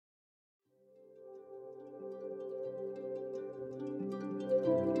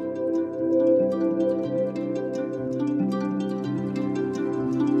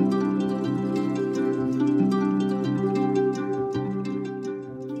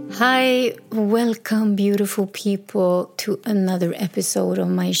Hi, welcome, beautiful people, to another episode of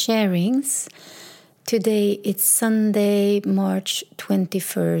my sharings. Today it's Sunday, March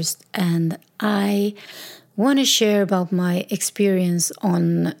 21st, and I want to share about my experience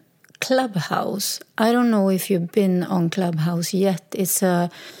on Clubhouse. I don't know if you've been on Clubhouse yet. It's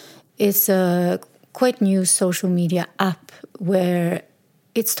a quite new social media app where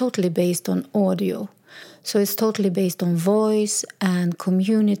it's totally based on audio. So it's totally based on voice and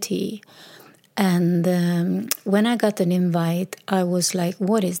community. And when I got an invite, I was like,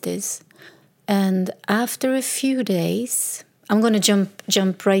 what is this? And after a few days, I'm going to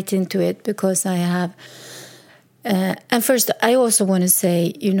jump right into it because I have... and first, I also want to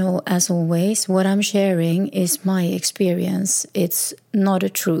say, as always, what I'm sharing is my experience. It's not a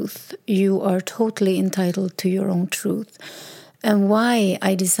truth. You are totally entitled to your own truth. And why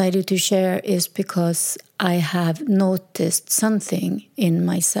I decided to share is because I have noticed something in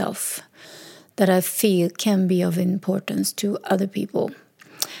myself that I feel can be of importance to other people.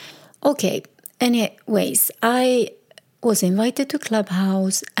 Okay, anyways, I was invited to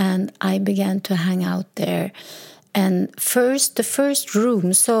Clubhouse and I began to hang out there. And the first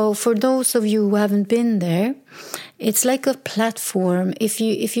room, so for those of you who haven't been there, it's like a platform. If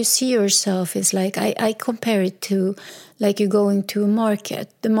you see yourself, it's like, I compare it to like you're going to a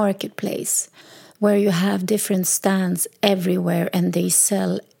market, the marketplace, where you have different stands everywhere and they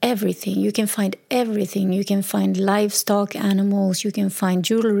sell everything. You can find everything. You can find livestock, animals, you can find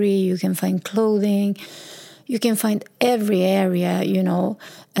jewelry, you can find clothing. You can find every area,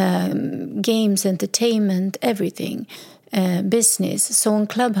 games, entertainment, everything, business. So on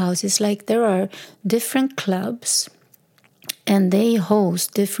Clubhouse, it's like there are different clubs and they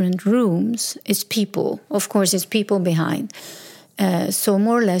host different rooms. It's people. Of course, it's people behind. So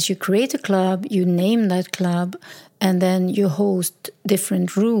more or less, you create a club, you name that club, and then you host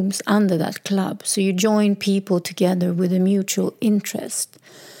different rooms under that club. So you join people together with a mutual interest.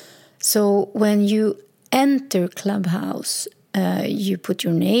 So when you enter Clubhouse, you put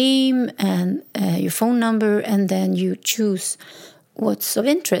your name and your phone number, and then you choose what's of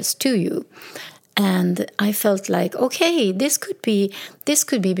interest to you. And I felt like, okay, this could be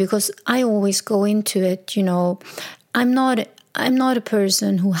because I always go into it. I'm not a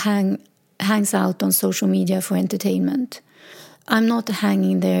person who hangs out on social media for entertainment. I'm not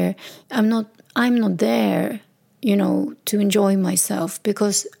hanging there. I'm not there, to enjoy myself,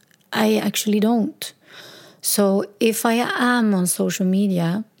 because I actually don't. So if I am on social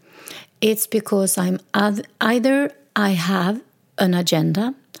media, it's because I'm either I have an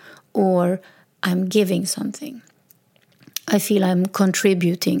agenda or I'm giving something. I feel I'm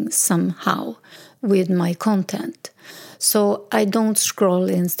contributing somehow with my content. So I don't scroll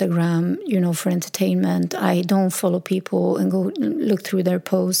Instagram, for entertainment. I don't follow people and go look through their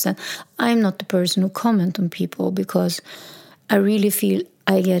posts. And I'm not the person who comment on people because I really feel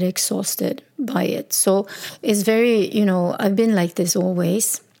I get exhausted by it. So it's very, I've been like this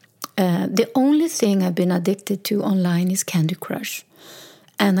always. The only thing I've been addicted to online is Candy Crush.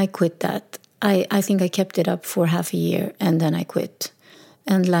 And I quit that. I think I kept it up for half a year and then I quit.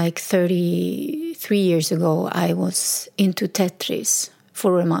 And like 33 years ago, I was into Tetris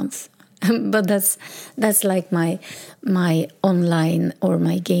for a month. But that's like my online or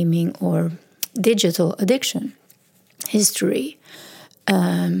my gaming or digital addiction history.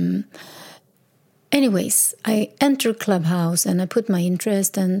 Anyways, I enter Clubhouse and I put my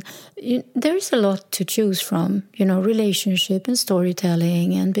interest, and there's a lot to choose from, relationship and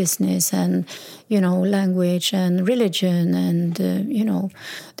storytelling and business and, language and religion and,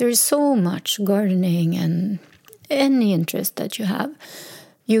 there's so much, gardening and any interest that you have.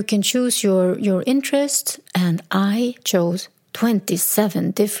 You can choose your interest, and I chose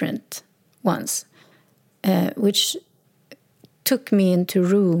 27 different ones, which took me into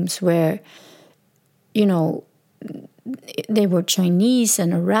rooms where, they were Chinese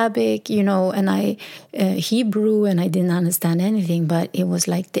and Arabic, and I Hebrew, and I didn't understand anything, but it was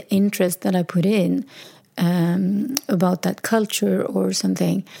like the interest that I put in about that culture or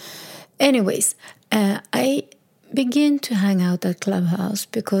something. Anyways, I began to hang out at Clubhouse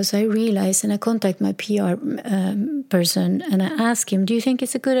because I realized, and I contact my PR person, and I ask him, do you think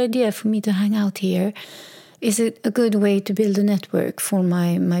it's a good idea for me to hang out here? Is it a good way to build a network for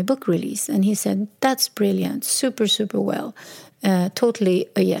my book release? And he said, that's brilliant, super, super well. Totally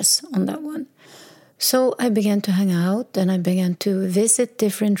a yes on that one. So I began to hang out and I began to visit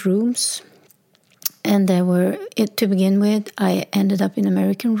different rooms. And to begin with, I ended up in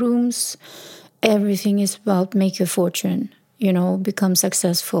American rooms. Everything is about make a fortune, become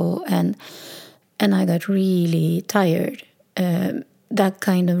successful. And I got really tired. that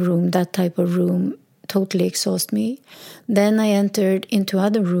kind of room, that type of room, totally exhaust me. Then I entered into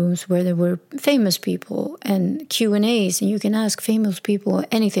other rooms where there were famous people and Q&As, and you can ask famous people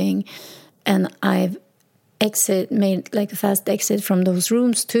anything. And I've made like a fast exit from those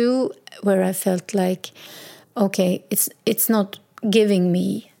rooms too, where I felt like, okay, it's not giving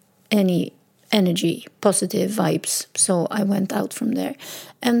me any energy, positive vibes. So I went out from there.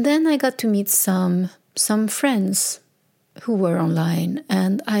 And then I got to meet some friends who were online,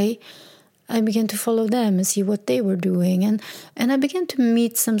 and I began to follow them and see what they were doing. And I began to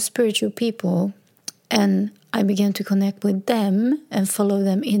meet some spiritual people, and I began to connect with them and follow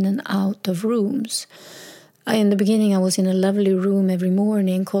them in and out of rooms. In the beginning, I was in a lovely room every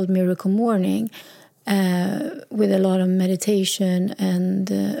morning called Miracle Morning, with a lot of meditation and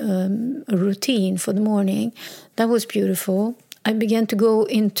a routine for the morning. That was beautiful. I began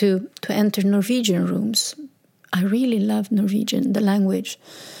to enter Norwegian rooms. I really loved Norwegian, the language.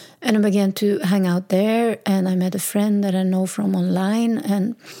 And I began to hang out there, and I met a friend that I know from online,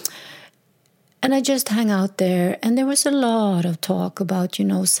 and I just hang out there, and there was a lot of talk about,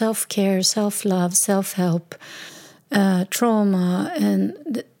 self-care, self-love, self-help, trauma,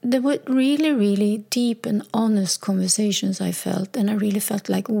 and there were really, really deep and honest conversations I felt, and I really felt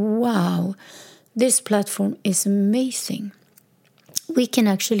like, wow, this platform is amazing. We can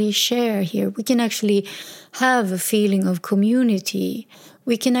actually share here. We can actually have a feeling of community.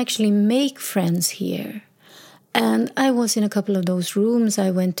 We can actually make friends here. And I was in a couple of those rooms.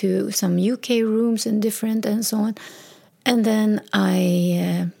 I went to some UK rooms and different and so on. And then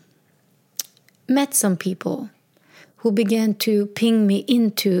I met some people who began to ping me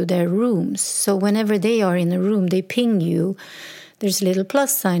into their rooms. So whenever they are in a room, they ping you. There's a little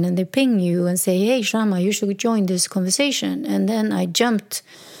plus sign, and they ping you and say, hey, Shama, you should join this conversation. And then I jumped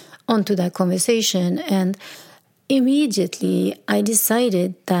onto that conversation, and immediately I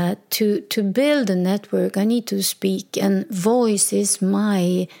decided that to build a network, I need to speak, and voice is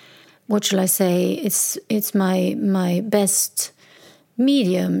my, what shall I say, it's my best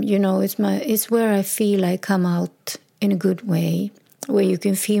medium, it's where I feel I come out in a good way, where you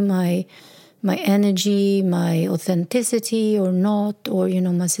can feel my energy, my authenticity or not, or,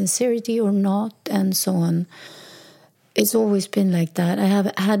 my sincerity or not, and so on. It's always been like that. I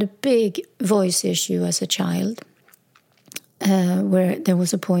have had a big voice issue as a child, where there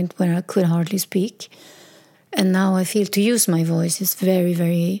was a point where I could hardly speak. And now I feel to use my voice is very,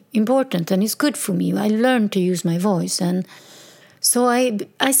 very important, and it's good for me. I learned to use my voice, and so I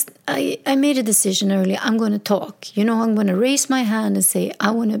made a decision early. I'm going to talk. I'm going to raise my hand and say, I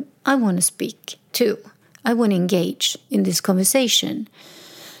want to speak too. I want to engage in this conversation.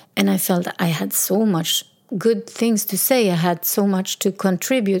 And I felt I had so much good things to say. I had so much to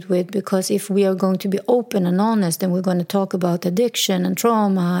contribute with, because if we are going to be open and honest, and we're going to talk about addiction and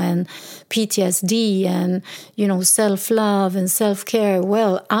trauma and PTSD and, self-love and self-care,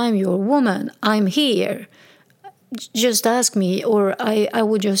 well, I'm your woman. I'm here. Just ask me, or I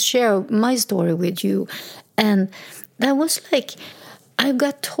would just share my story with you. And that was like, I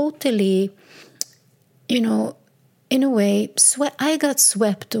got totally, in a way, I got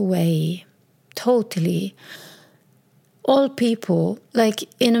swept away, totally. All people, like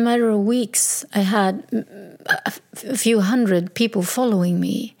in a matter of weeks, I had a few hundred people following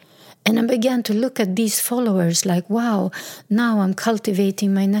me. And I began to look at these followers like, wow, now I'm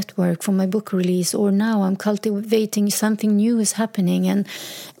cultivating my network for my book release, or now I'm cultivating something new is happening, and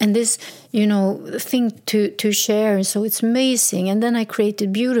this, thing to share. So it's amazing. And then I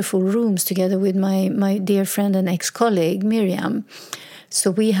created beautiful rooms together with my dear friend and ex-colleague, Miriam. So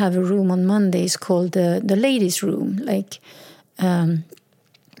we have a room on Mondays called the ladies' room, like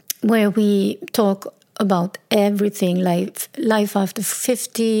where we talk about everything, like life after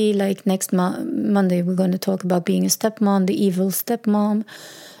 50. Like next Monday, we're going to talk about being a stepmom, the evil stepmom.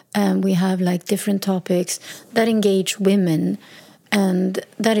 And we have like different topics that engage women. And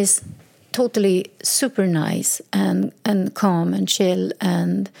that is totally super nice and calm and chill.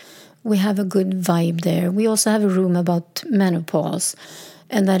 And we have a good vibe there. We also have a room about menopause.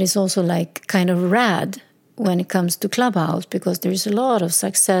 And that is also like kind of rad when it comes to Clubhouse, because there's a lot of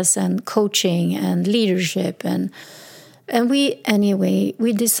success and coaching and leadership. And we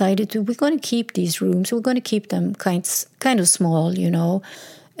decided we're going to keep these rooms. We're going to keep them kind of small,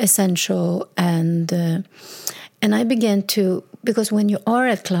 essential. And I began to, because when you are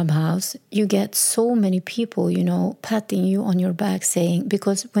at Clubhouse, you get so many people, patting you on your back, saying,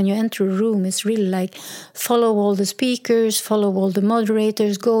 because when you enter a room, it's really like, follow all the speakers, follow all the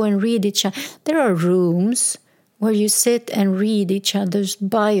moderators, go and read each other. There are rooms where you sit and read each other's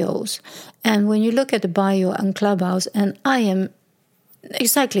bios. And when you look at the bio on Clubhouse, and I am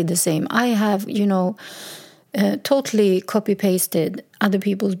exactly the same. I have, totally copy-pasted other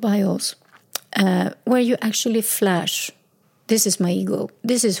people's bios where you actually flash, this is my ego,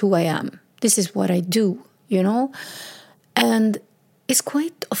 this is who I am, this is what I do, And it's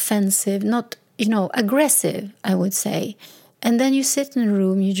quite offensive, not, aggressive, I would say. And then you sit in a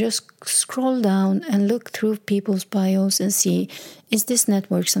room, you just scroll down and look through people's bios and see, is this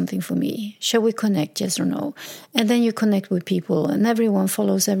network something for me? Shall we connect, yes or no? And then you connect with people and everyone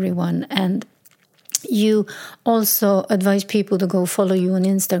follows everyone. And you also advise people to go follow you on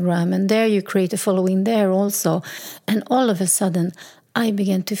Instagram. And there you create a following there also. And all of a sudden, I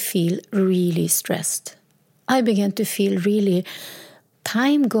began to feel really stressed. I began to feel really...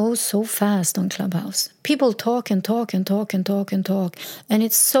 Time goes so fast on Clubhouse. People talk and talk and talk and talk and talk. And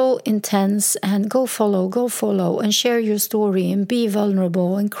it's so intense. And go follow and share your story and be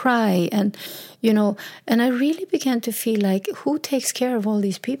vulnerable and cry. And, and I really began to feel like, who takes care of all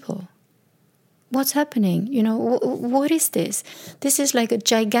these people? What's happening? What is this? This is like a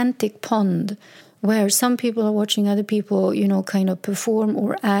gigantic pond where some people are watching other people, kind of perform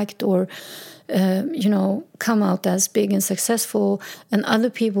or act or... come out as big and successful, and other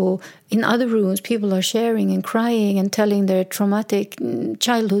people in other rooms, people are sharing and crying and telling their traumatic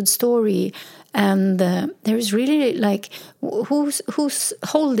childhood story, and there's really like, who's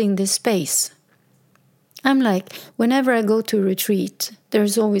holding this space? I'm like, whenever I go to a retreat,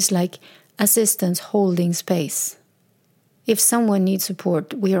 there's always like assistants holding space. If someone needs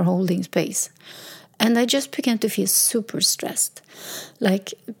support, we are holding space. And I just began to feel super stressed.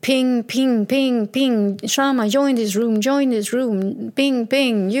 Like, ping, ping, ping, ping. Shama, join this room. Ping,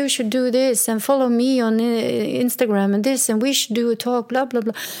 ping. You should do this and follow me on Instagram and this. And we should do a talk, blah, blah,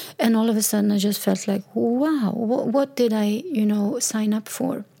 blah. And all of a sudden I just felt like, wow, what did I, sign up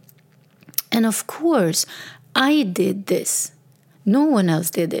for? And of course, I did this. No one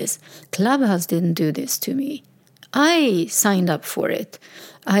else did this. Clubhouse didn't do this to me. I signed up for it.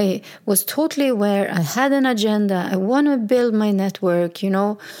 I was totally aware. I had an agenda. I want to build my network,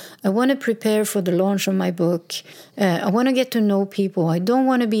 I want to prepare for the launch of my book. I want to get to know people. I don't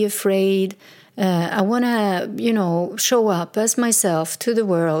want to be afraid. I want to, show up as myself to the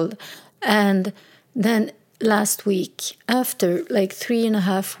world. And then last week, after like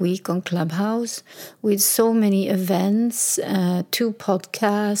 3.5 weeks on Clubhouse, with so many events, 2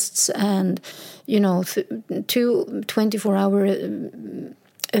 podcasts, and 2 24-hour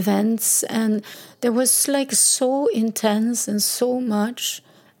events, and there was like so intense and so much,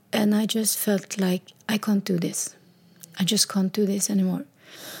 and I just felt like I can't do this. I just can't do this anymore.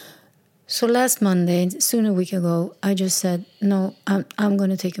 So last Monday, soon a week ago, I just said, no, I'm going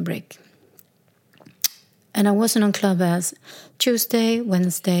to take a break. And I wasn't on Clubhouse. Tuesday,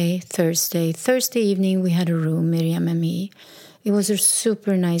 Wednesday, Thursday evening, we had a room, Miriam and me. It was a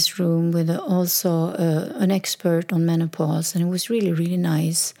super nice room with also an expert on menopause, and it was really, really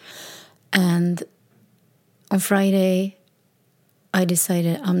nice. And on Friday, I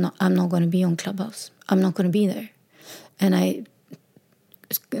decided I'm not going to be on Clubhouse. I'm not going to be there. And I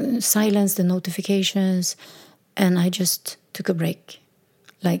silenced the notifications, and I just took a break.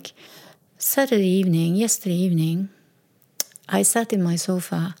 Like yesterday evening, I sat in my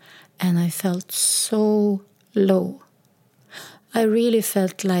sofa and I felt so low. I really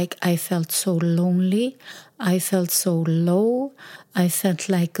felt like I felt so lonely. I felt so low. I felt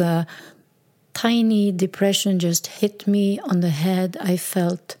like a tiny depression just hit me on the head. I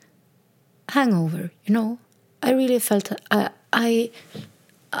felt hangover, I really felt I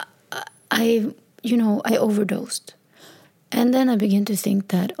overdosed. And then I began to think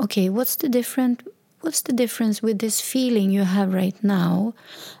that, okay, what's the difference with this feeling you have right now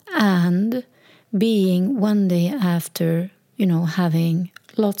and being one day after, having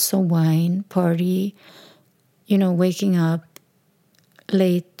lots of wine, party, waking up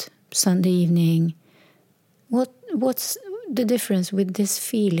late Sunday evening? What's the difference with this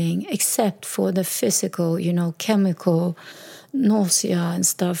feeling, except for the physical, chemical nausea and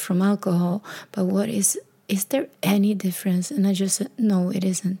stuff from alcohol? But is there any difference? And I just said, no, it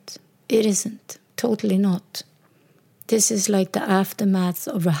isn't. It isn't. Totally not. This is like the aftermath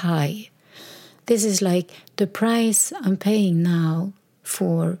of a high. This is like the price I'm paying now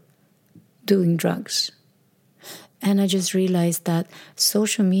for doing drugs. And I just realized that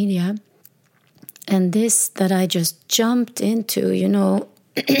social media and this that I just jumped into,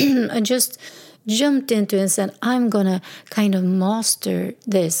 I just jumped into and said, I'm going to kind of master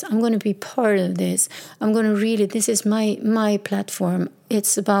this. I'm going to be part of this. I'm going to really, this is my platform.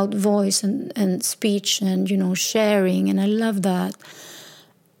 It's about voice and speech and, sharing. And I love that.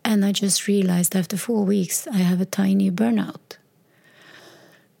 And I just realized after 4 weeks, I have a tiny burnout.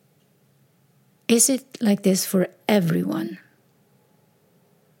 Is it like this for everyone?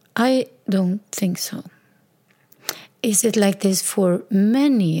 I don't think so. Is it like this for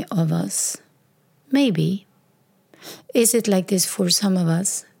many of us? Maybe. Is it like this for some of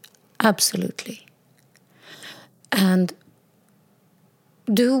us? Absolutely. And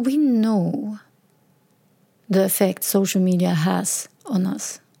do we know the effect social media has on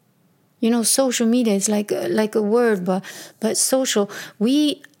us? You know, social media is like a word, but social.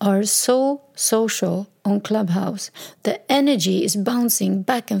 We are so social on Clubhouse. The energy is bouncing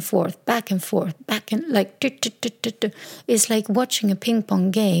back and forth, back and forth, back and like. It's like watching a ping pong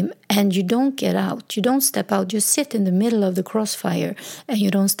game, and you don't get out. You don't step out. You sit in the middle of the crossfire, and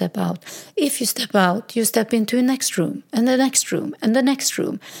you don't step out. If you step out, you step into the next room, and the next room, and the next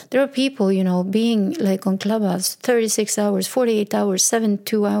room. There are people, you know, being like on Clubhouse 36 hours, 48 hours,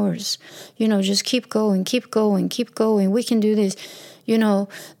 72 hours. You know, just keep going, keep going, keep going. We can do this. You know,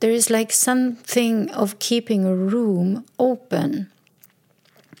 there is like something of keeping a room open.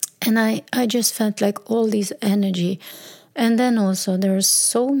 And I just felt like all this energy. And then also there are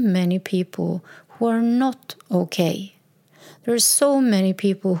so many people who are not okay. There are so many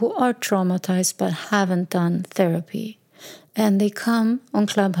people who are traumatized but haven't done therapy. And they come on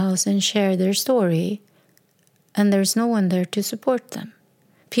Clubhouse and share their story. And there's no one there to support them.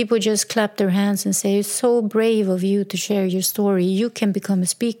 People just clap their hands and say, it's so brave of you to share your story. You can become a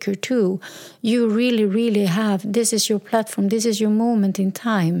speaker too. You really, really have. This is your platform. This is your moment in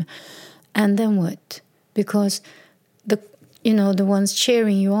time. And then what? Because the ones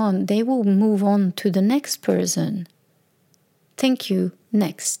cheering you on, they will move on to the next person. Thank you,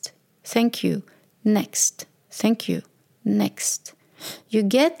 next. Thank you, next. Thank you, next. You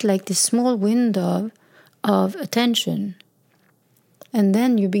get like this small window of attention. And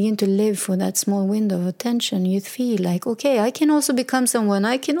then you begin to live for that small window of attention. You feel like, okay, I can also become someone.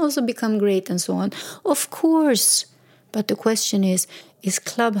 I can also become great and so on. Of course. But the question is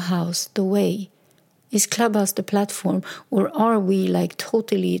Clubhouse the way? Is Clubhouse the platform? Or are we like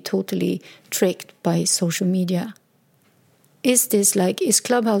totally tricked by social media? Is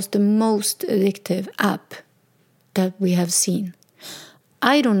Clubhouse the most addictive app that we have seen?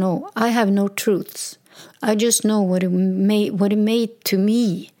 I don't know. I have no truths. I just know what it made to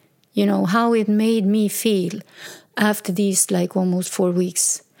me, you know, how it made me feel after these like almost 4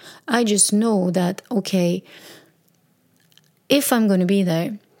 weeks. I just know that, okay, if I'm going to be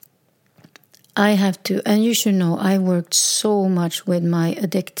there, I have to, and you should know, I worked so much with my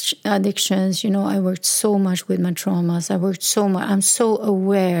addictions, you know, I worked so much with my traumas, I worked so much, I'm so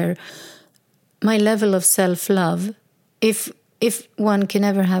aware, my level of self-love, if one can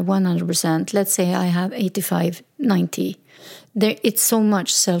ever have 100%, let's say I have 85, 90, it's so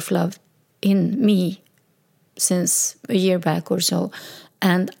much self-love in me since a year back or so,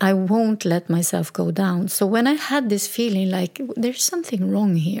 and I won't let myself go down. So when I had this feeling like there's something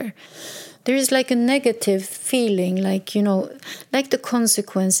wrong here, there is like a negative feeling, like, you know, like the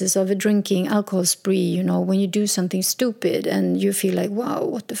consequences of a drinking alcohol spree, you know, when you do something stupid and you feel like, wow,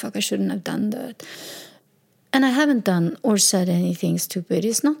 what the fuck, I shouldn't have done that. And I haven't done or said anything stupid.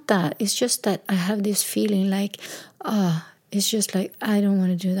 It's not that. It's just that I have this feeling like, it's just like, I don't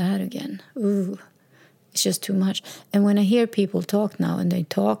want to do that again. Ooh, it's just too much. And when I hear people talk now, and they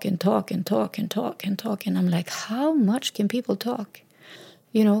talk and talk and talk and talk and talk, and I'm like, how much can people talk?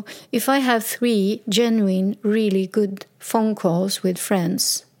 You know, if I have 3 genuine, really good phone calls with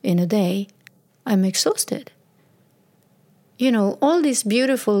friends in a day, I'm exhausted. You know, all these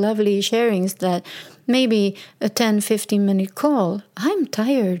beautiful, lovely sharings that maybe a 10, 15-minute call, I'm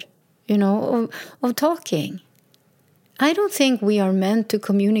tired, you know, of talking. I don't think we are meant to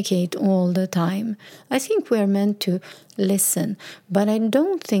communicate all the time. I think we are meant to listen. But I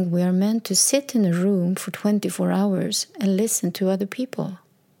don't think we are meant to sit in a room for 24 hours and listen to other people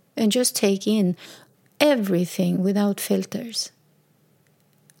and just take in everything without filters.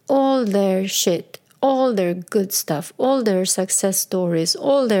 All their shit, all their good stuff, all their success stories,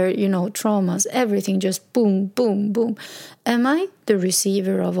 all their, you know, traumas, everything just boom, boom, boom. Am I the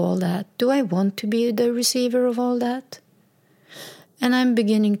receiver of all that? Do I want to be the receiver of all that? And I'm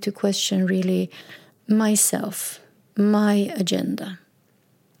beginning to question really myself, my agenda.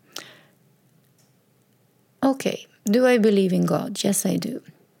 Okay, do I believe in God? Yes, I do.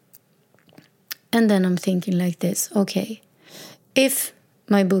 And then I'm thinking like this, okay, if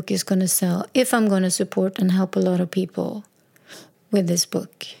my book is going to sell, if I'm going to support and help a lot of people with this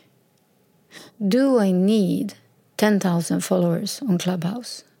book, do I need 10,000 followers on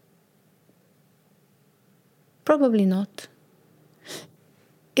Clubhouse? Probably not.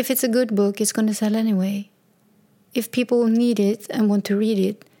 If it's a good book, it's going to sell anyway. If people need it and want to read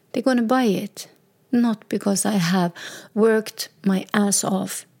it, they're going to buy it. not because I have worked my ass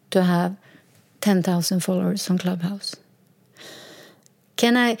off to have 10,000 followers on Clubhouse. Do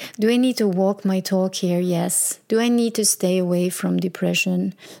I need to walk my talk here? Yes. Do I need to stay away from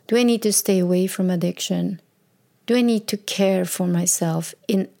depression? Do I need to stay away from addiction? Do I need to care for myself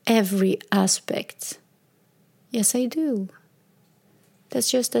in every aspect? Yes, I do.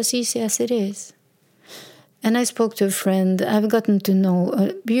 That's just as easy as it is. And I spoke to a friend. I've gotten to know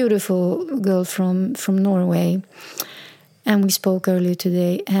a beautiful girl from Norway. And we spoke earlier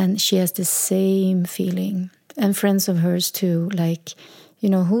today, and she has the same feeling. And friends of hers too, like,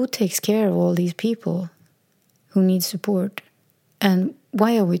 who takes care of all these people who need support? And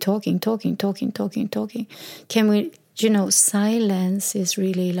why are we talking? Can we, silence is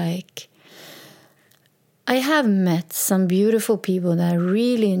really like... I have met some beautiful people that I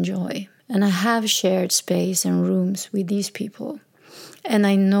really enjoy. And I have shared space and rooms with these people. And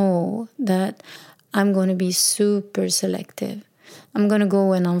I know that I'm going to be super selective. I'm going to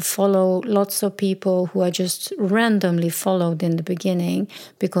go and unfollow lots of people who I just randomly followed in the beginning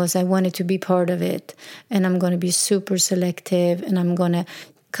because I wanted to be part of it. And I'm going to be super selective, and I'm going to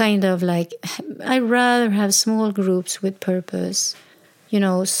kind of like, I'd rather have small groups with purpose,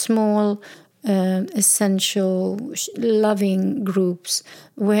 small, essential, loving groups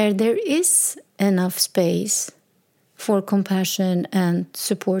where there is enough space for compassion and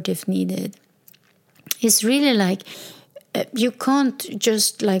support if needed. It's really like, you can't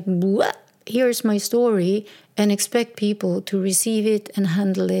just like, here's my story, and expect people to receive it and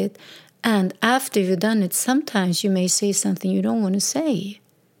handle it. And after you've done it, sometimes you may say something you don't want to say.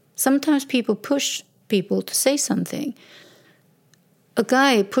 Sometimes people push people to say something. A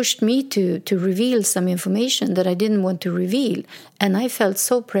guy pushed me to reveal some information that I didn't want to reveal. And I felt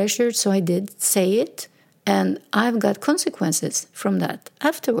so pressured, so I did say it. And I've got consequences from that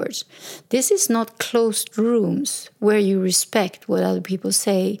afterwards. This is not closed rooms where you respect what other people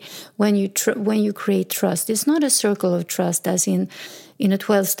say when you create trust. It's not a circle of trust as in a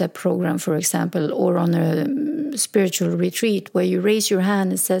 12-step program, for example, or on a spiritual retreat where you raise your hand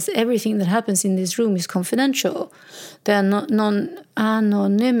and says everything that happens in this room is confidential. The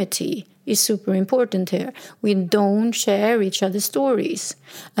anonymity is super important here. We don't share each other's stories.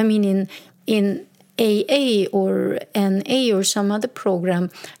 I mean, in AA or NA or some other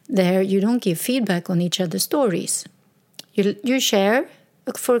program, there you don't give feedback on each other's stories. You share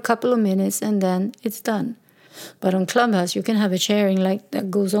for a couple of minutes and then it's done. But on Clubhouse, you can have a sharing like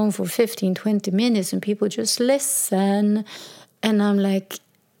that goes on for 15, 20 minutes and people just listen. And I'm like,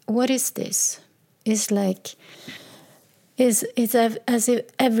 what is this? It's like, it's as if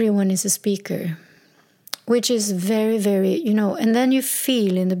everyone is a speaker, which is very, very, and then you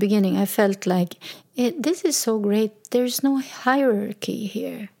feel in the beginning, I felt like, this is so great. There's no hierarchy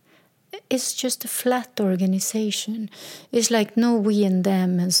here. It's just a flat organization. It's like no we and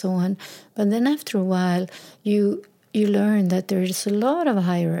them and so on. But then after a while, you learn that there's a lot of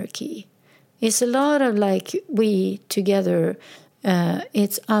hierarchy. It's a lot of like we together.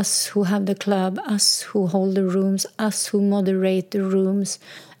 It's us who have the club, us who hold the rooms, us who moderate the rooms,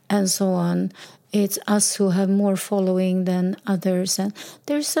 and so on. It's us who have more following than others. And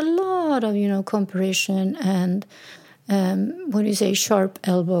there's a lot of, comparison and, sharp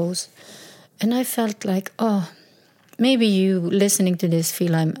elbows. And I felt like, maybe you listening to this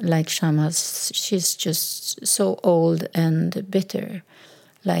feel I'm like Shama. She's just so old and bitter.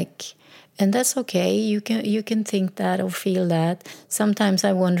 And that's okay. You can think that or feel that. Sometimes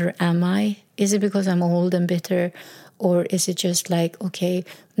I wonder, am I? Is it because I'm old and bitter? Or is it just like, okay,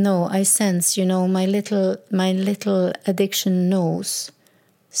 no, I sense, my little addiction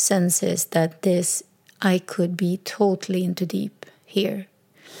senses that I could be totally into deep here.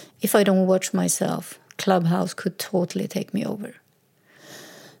 If I don't watch myself, Clubhouse could totally take me over.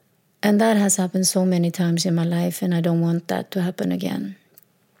 And that has happened so many times in my life, and I don't want that to happen again.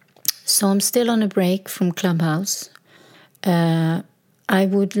 So I'm still on a break from Clubhouse. I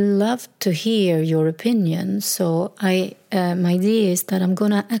would love to hear your opinion. So my idea is that I'm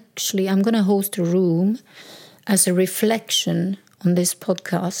gonna host a room as a reflection on this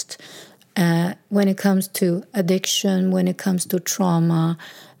podcast when it comes to addiction, when it comes to trauma,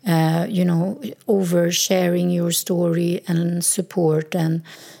 oversharing your story and support, and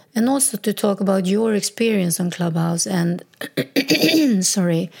also to talk about your experience on Clubhouse and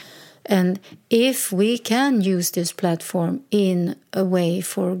sorry. And if we can use this platform in a way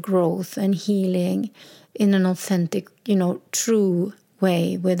for growth and healing in an authentic, true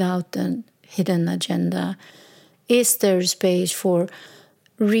way without a hidden agenda, is there space for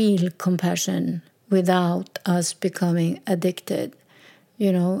real compassion without us becoming addicted?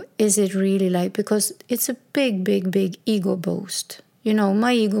 Is it really like, because it's a big, big, big ego boost.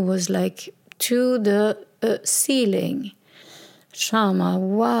 My ego was like to the ceiling. Shama,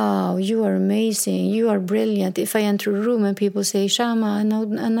 wow, you are amazing, you are brilliant. If I enter a room and people say Shama, and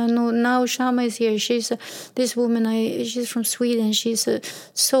I know now Shama is here, she's this woman, she's from Sweden, she's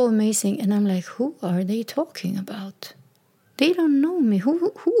so amazing, and I'm like, who are they talking about? They don't know me.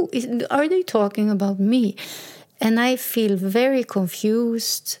 Are they talking about me? And I feel very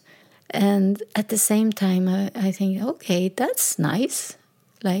confused, and at the same time I think, okay, that's nice.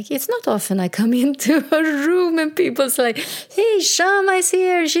 Like, it's not often I come into a room and people's like, hey, Shama is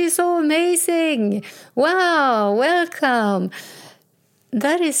here. She's so amazing. Wow, welcome.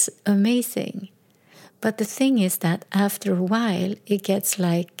 That is amazing. But the thing is that after a while, it gets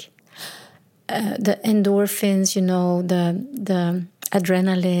like the endorphins, the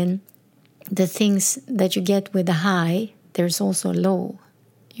adrenaline, the things that you get with the high, there's also low.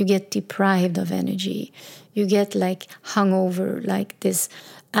 You get deprived of energy. You get like hungover, like this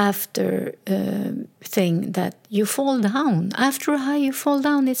after thing that you fall down. After a high, you fall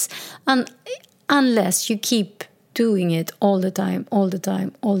down. It's unless you keep doing it all the time.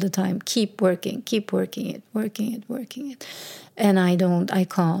 Keep working it. And I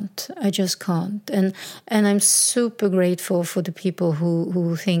can't. I just can't. And I'm super grateful for the people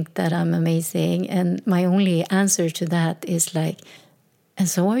who think that I'm amazing. And my only answer to that is like, and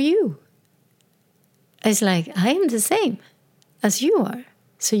so are you. It's like, I am the same as you are.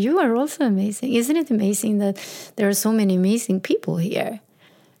 So you are also amazing. Isn't it amazing that there are so many amazing people here?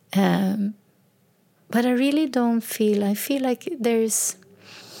 But I really don't feel, I feel like there's,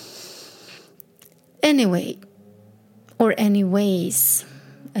 anyway, or anyways,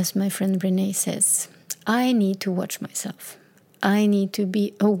 as my friend Renee says, I need to watch myself. I need to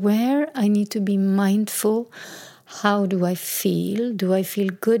be aware. I need to be mindful. How do I feel? Do I feel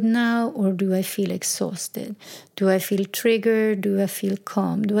good now, or do I feel exhausted? Do I feel triggered? Do I feel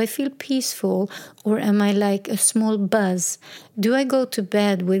calm? Do I feel peaceful, or am I like a small buzz? Do I go to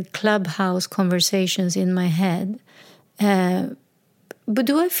bed with clubhouse conversations in my head? But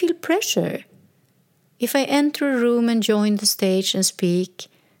do I feel pressure? If I enter a room and join the stage and speak,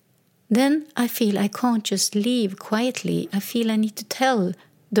 then I feel I can't just leave quietly. I feel I need to tell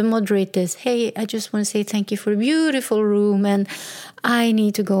the moderators, hey, I just want to say thank you for a beautiful room, and I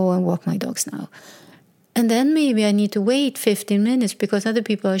need to go and walk my dogs now. And then maybe I need to wait 15 minutes because other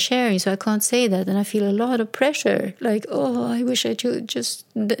people are sharing, so I can't say that. And I feel a lot of pressure, like, oh, I wish I just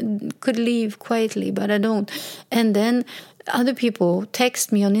could leave quietly, but I don't. And then other people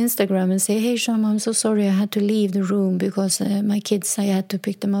text me on Instagram and say, hey, Shama, I'm so sorry I had to leave the room because my kids, I had to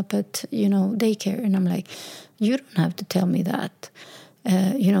pick them up at, daycare. And I'm like, you don't have to tell me that.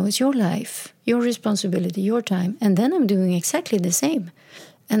 It's your life, your responsibility, your time. And then I'm doing exactly the same.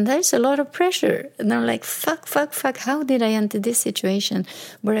 And there's a lot of pressure. And I'm like, fuck. How did I enter this situation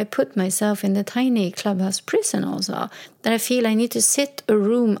where I put myself in the tiny clubhouse prison also? That I feel I need to sit a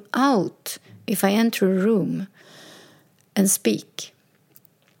room out if I enter a room and speak.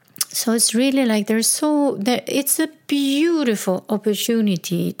 So it's really like it's a beautiful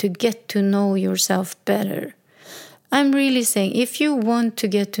opportunity to get to know yourself better. I'm really saying, if you want to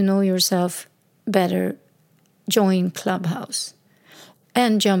get to know yourself better, join Clubhouse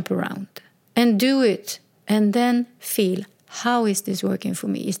and jump around and do it, and then feel, how is this working for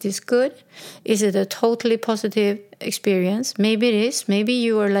me? Is this good? Is it a totally positive experience? Maybe it is. Maybe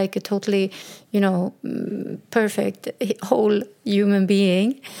you are like a totally, perfect whole human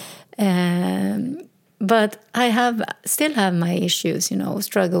being. But I still have my issues,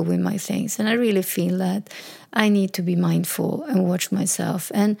 struggle with my things. And I really feel that I need to be mindful and watch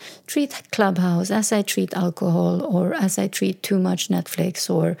myself and treat Clubhouse as I treat alcohol, or as I treat too much Netflix,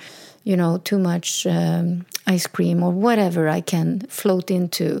 or, too much ice cream, or whatever I can float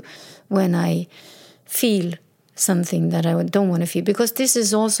into when I feel something that I don't want to feel. Because this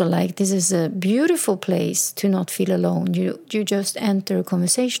is also this is a beautiful place to not feel alone. You just enter a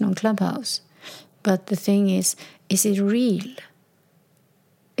conversation on Clubhouse. But the thing is it real?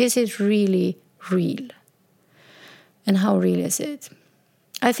 Is it really real? And how real is it?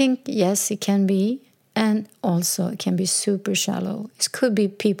 I think, yes, it can be. And also it can be super shallow. It could be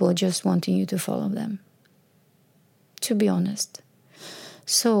people just wanting you to follow them, to be honest.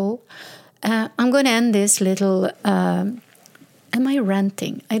 So I'm going to end this little... am I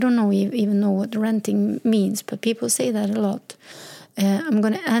ranting? I don't even know what ranting means, but people say that a lot. I'm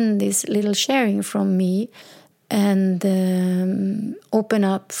going to end this little sharing from me and open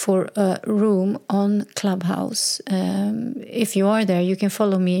up for a room on Clubhouse. If you are there, you can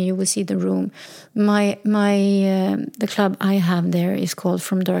follow me and you will see the room. The club I have there is called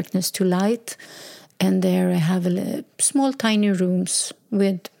From Darkness to Light, and there I have small tiny rooms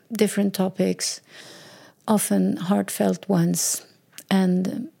with different topics, often heartfelt ones,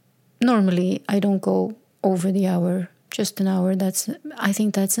 and normally I don't go over the hour, just an hour. I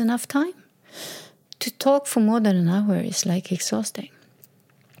think that's enough time. To talk for more than an hour is like exhausting.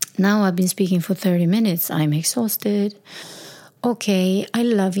 Now I've been speaking for 30 minutes. I'm exhausted. Okay, I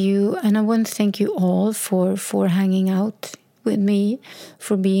love you. And I want to thank you all for hanging out with me,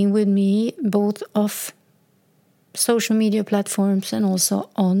 for being with me, both off social media platforms and also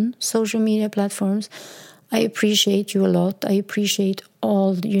on social media platforms. I appreciate you a lot. I appreciate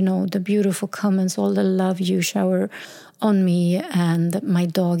all, the beautiful comments, all the love you shower on me and my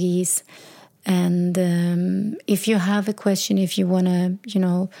doggies. And if you have a question, if you want to,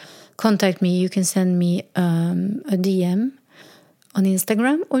 contact me, you can send me a DM on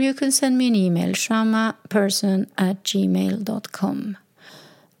Instagram, or you can send me an email, shamaperson@gmail.com.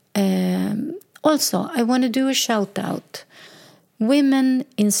 Also, I want to do a shout out. Women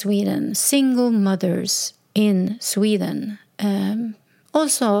in Sweden, single mothers in Sweden,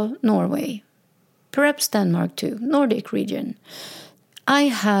 also Norway, perhaps Denmark too, Nordic region. I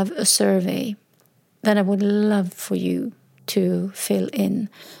have a survey that I would love for you to fill in.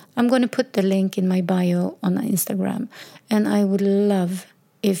 I'm going to put the link in my bio on Instagram, and I would love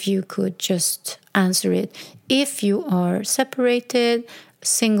if you could just answer it. If you are separated,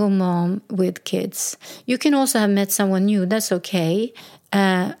 single mom with kids, you can also have met someone new. That's okay.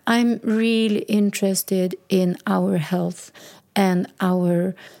 I'm really interested in our health and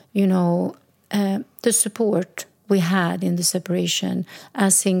our, the support we had in the separation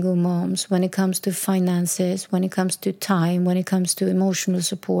as single moms when it comes to finances, when it comes to time, when it comes to emotional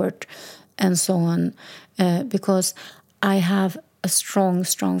support, and so on. Because I have a strong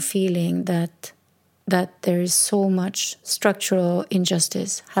feeling that there is so much structural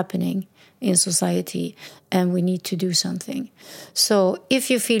injustice happening in society, and we need to do something. So if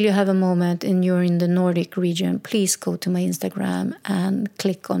you feel you have a moment and you're in the Nordic region, please go to my Instagram and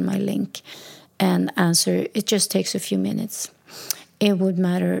click on my link and answer. It just takes a few minutes. It would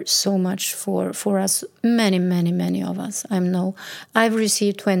matter so much for us, many of us. I've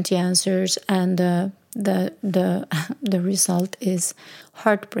received 20 answers, and the result is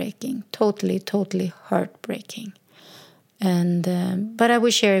heartbreaking, totally heartbreaking. And but I will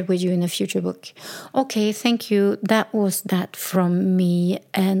share it with you in a future book. Okay, thank you. That was that from me,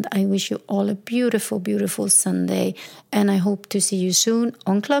 and I wish you all a beautiful Sunday, and I hope to see you soon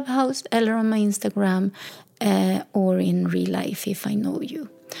on Clubhouse or on my Instagram, or in real life if I know you.